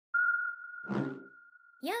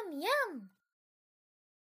Yum, yum!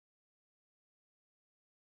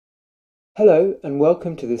 Hello and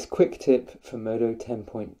welcome to this quick tip for MODO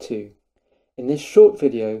 10.2. In this short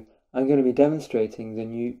video, I'm going to be demonstrating the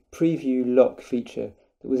new preview lock feature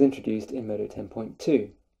that was introduced in MODO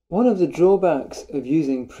 10.2. One of the drawbacks of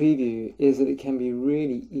using preview is that it can be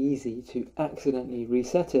really easy to accidentally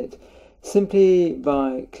reset it simply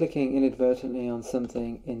by clicking inadvertently on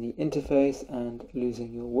something in the interface and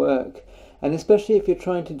losing your work. And especially if you're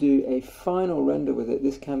trying to do a final render with it,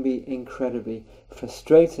 this can be incredibly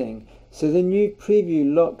frustrating. So the new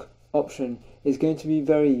preview lock option is going to be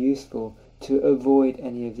very useful to avoid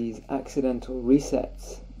any of these accidental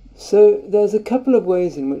resets. So there's a couple of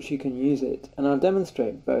ways in which you can use it, and I'll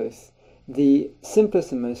demonstrate both. The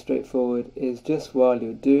simplest and most straightforward is just while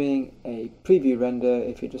you're doing a preview render,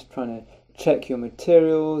 if you're just trying to check your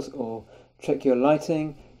materials or check your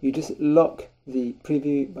lighting, you just lock the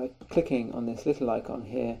preview by clicking on this little icon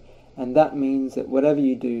here, and that means that whatever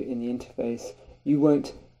you do in the interface, you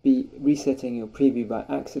won't be resetting your preview by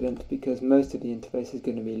accident, because most of the interface is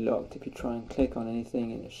going to be locked. If you try and click on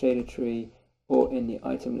anything in a shader tree or in the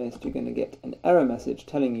item list, you're going to get an error message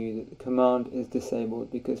telling you that the command is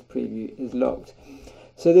disabled because preview is locked.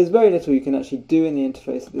 So there's very little you can actually do in the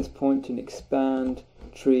interface at this point to expand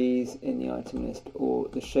trees in the item list or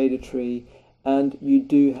the shader tree, and you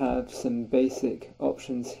do have some basic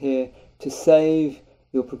options here to save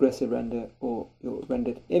your progressive render or your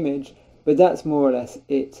rendered image, but that's more or less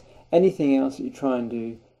it. Anything else that you try and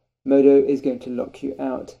do, MODO is going to lock you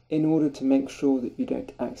out in order to make sure that you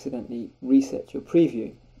don't accidentally reset your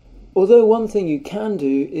preview. Although one thing you can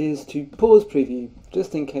do is to pause preview,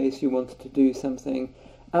 just in case you wanted to do something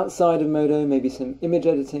outside of MODO, maybe some image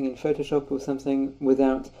editing in Photoshop or something,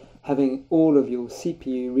 without having all of your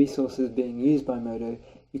CPU resources being used by MODO.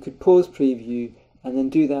 You could pause preview and then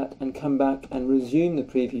do that and come back and resume the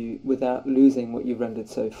preview without losing what you've rendered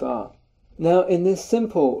so far. Now, in this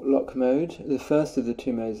simple lock mode, the first of the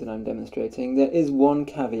two modes that I'm demonstrating, there is one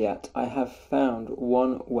caveat. I have found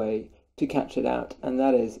one way to catch it out, and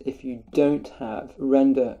that is if you don't have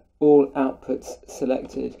render all outputs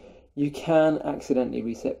selected, you can accidentally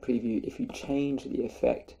reset preview if you change the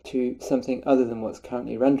effect to something other than what's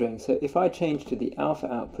currently rendering. So if I change to the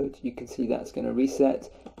alpha output, you can see that's going to reset,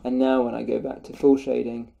 and now when I go back to full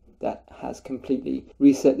shading, that has completely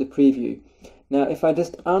reset the preview. Now if I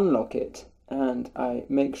just unlock it and I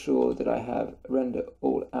make sure that I have render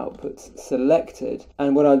all outputs selected,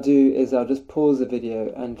 and what I'll do is I'll just pause the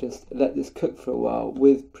video and just let this cook for a while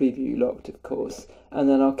with preview locked, of course, and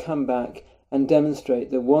then I'll come back and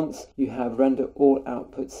demonstrate that once you have render all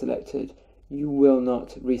outputs selected, you will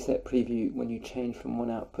not reset preview when you change from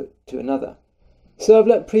one output to another. So I've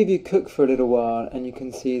let preview cook for a little while, and you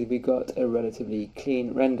can see that we got a relatively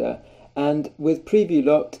clean render. And with preview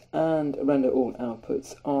locked and render all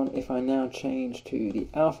outputs on, if I now change to the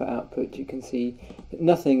alpha output, you can see that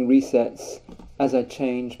nothing resets as I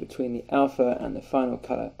change between the alpha and the final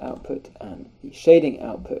color output and the shading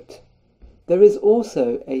output. There is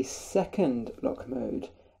also a second lock mode,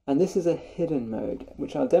 and this is a hidden mode,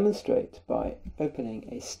 which I'll demonstrate by opening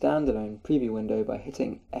a standalone preview window by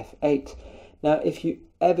hitting F8. Now, if you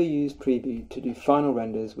ever use preview to do final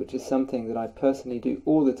renders, which is something that I personally do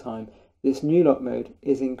all the time, this new lock mode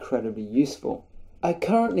is incredibly useful. I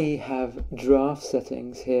currently have draft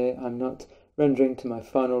settings here. I'm not rendering to my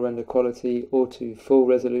final render quality or to full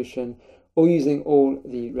resolution or using all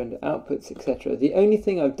the render outputs, etc. The only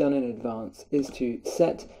thing I've done in advance is to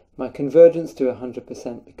set my convergence to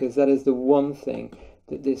 100%, because that is the one thing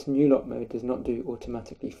that this new lock mode does not do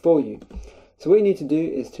automatically for you. So what you need to do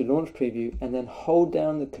is to launch preview and then hold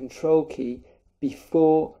down the control key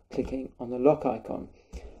before clicking on the lock icon.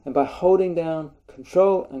 And by holding down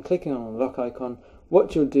control and clicking on the lock icon,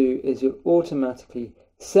 what you'll do is you'll automatically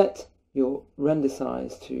set your render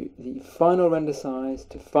size to the final render size,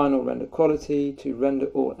 to final render quality, to render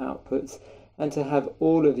all outputs, and to have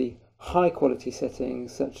all of the high quality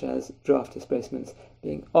settings such as draft displacements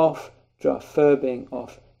being off, draft fur being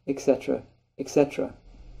off, etc., etc.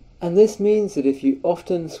 And this means that if you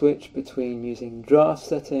often switch between using draft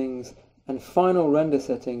settings and final render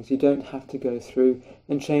settings, you don't have to go through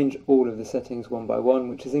and change all of the settings one by one,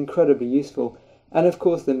 which is incredibly useful. And of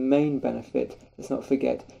course, the main benefit, let's not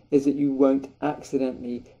forget, is that you won't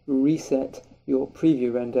accidentally reset your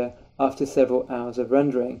preview render after several hours of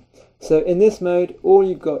rendering. So in this mode, all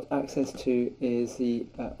you've got access to is the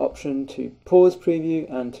option to pause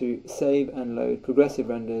preview and to save and load progressive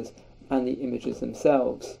renders and the images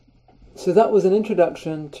themselves. So that was an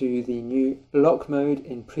introduction to the new lock mode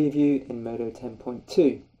in preview in MODO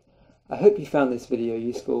 10.2. I hope you found this video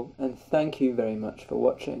useful, and thank you very much for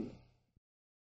watching.